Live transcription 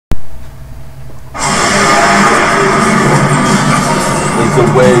is the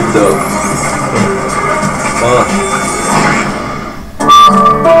wave though.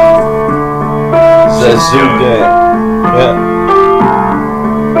 Says Zoogang. Yeah.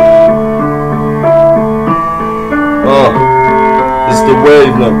 It's the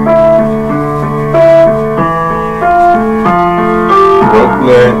wave now.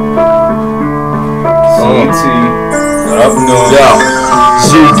 Brooklyn. CT. Up north. Yo.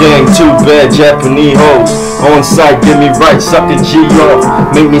 Zoogang, too bad Japanese hoes. On site, get me right, suck the G off.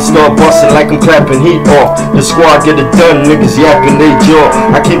 Make me start busting like I'm clapping heat off. The squad get it done, niggas yapping they jaw.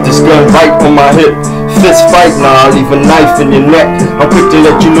 I keep this gun right on my hip. Fist fight, nah, I'll leave a knife in your neck. I'm quick to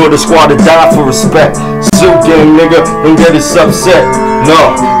let you know the squad to die for respect. Zoogang, nigga, don't get us upset. No,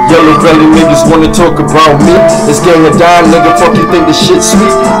 yellow belly niggas wanna talk about me. This gang of dime, nigga, fuck you think this shit sweet?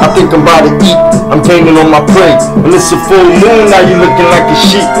 I think I'm about to eat, I'm gaining on my prey. When it's a full moon, now you looking like a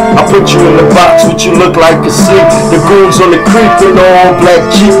sheep. I put you in the box, what you look like asleep. The goons on the creek in the all black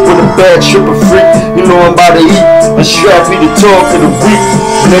Jeep with a bad stripper freak. You know I'm about to eat, and strap me the talk of the week,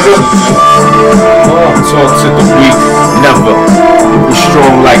 nigga. Talk to the weak, never. We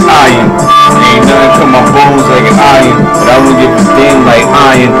strong like iron. Ain't nothing cut my bones like an iron, but I don't give a damn like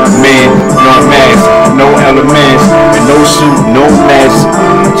Iron Man. No mask, no elements, and no suit, no mask.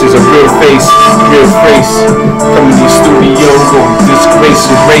 Just a real face, real face. Come in the studio, go disgrace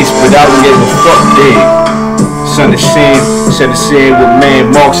your race, but I don't give a fuck, dude. Son of sin with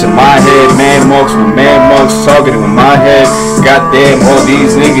man marks in my head, man marks with man marks targeting with my head. Goddamn, all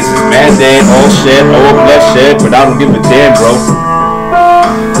these niggas is mad dead, all shed, all bloodshed, but I don't give a damn, bro.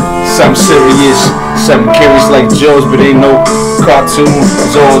 Something serious, something curious like Joe's, but ain't no cartoon.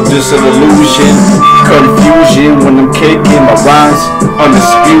 It's all just an illusion, confusion when I'm kicking my rhymes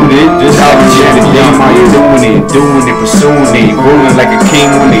undisputed. Just how the damn how you doing it, pursuing it, ruling like a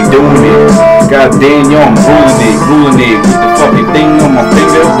king when they doing it. Goddamn, yo, I'm ruling it with the fucking thing on my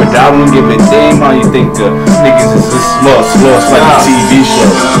finger, but I don't give a damn how you think the niggas is just lost like a TV show.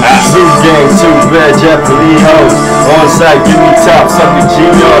 Zoogang, too bad Japanese hoes. On site, give me top, suck the G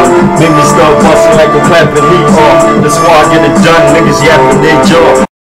off. Make me start busting like I'm clapping heat off. The squad get it done, niggas yapping they jaw.